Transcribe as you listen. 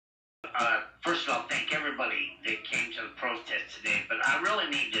first of all, thank everybody that came to the protest today, but I really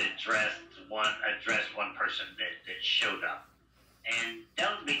need to address one person that showed up. And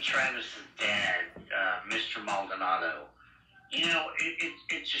that would be Travis's dad, Mr. Maldonado. You know,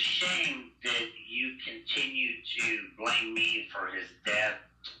 it's a shame that you continue to blame me for his death.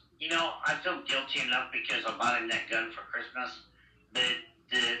 You know, I feel guilty enough because I bought him that gun for Christmas, but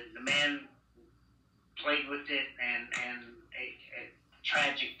the man played with it, and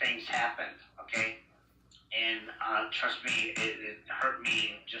tragic things happened, okay? And trust me, it hurt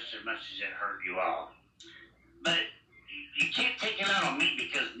me just as much as it hurt you all. But you can't take it out on me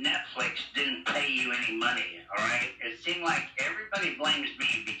because Netflix didn't pay you any money, all right? It seemed like everybody blames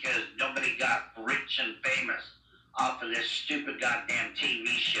me because nobody got rich and famous off of this stupid goddamn TV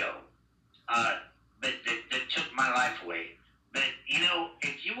show but that took my life away. But, you know,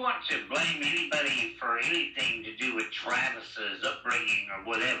 if you want to blame anybody for anything to do with Travis's upbringing or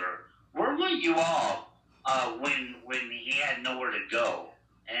whatever, where were you all when he had nowhere to go?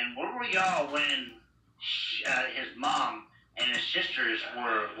 And where were y'all when his mom and his sisters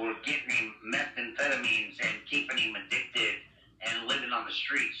were getting him methamphetamines and keeping him addicted and living on the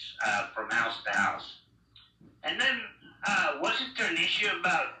streets from house to house? And then, wasn't there an issue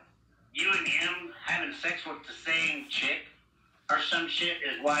about you and him having sex with the same chick or some shit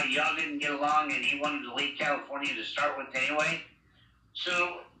is why y'all didn't get along and he wanted to leave California to start with anyway?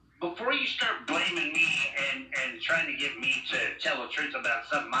 So before you start blaming me and trying to get me to tell the truth about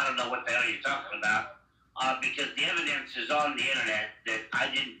something I don't know what the hell you're talking about, because the evidence is on the internet that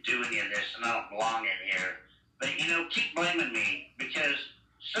I didn't do any of this and I don't belong in here. But, you know, keep blaming me because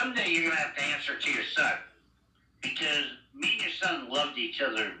someday you're going to have to answer to your son. Because me and your son loved each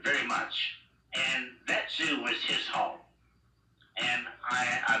other very much. And that zoo was his home. And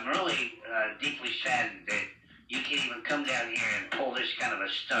I'm really deeply saddened that you can even come down here and pull this kind of a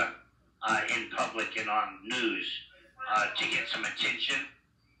stunt in public and on news to get some attention.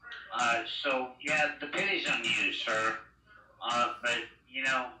 So, yeah, the pity's on you, sir. But, you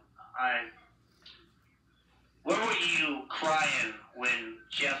know, where were you crying when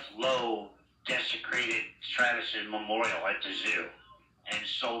Jeff Lowe desecrated Travis's memorial at the zoo and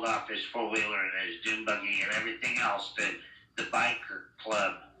sold off his four-wheeler and his dune buggy and everything else that the biker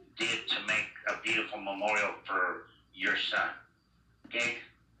club did to make a beautiful memorial for your son? Okay?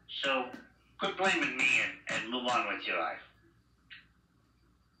 So quit blaming me and move on with your life.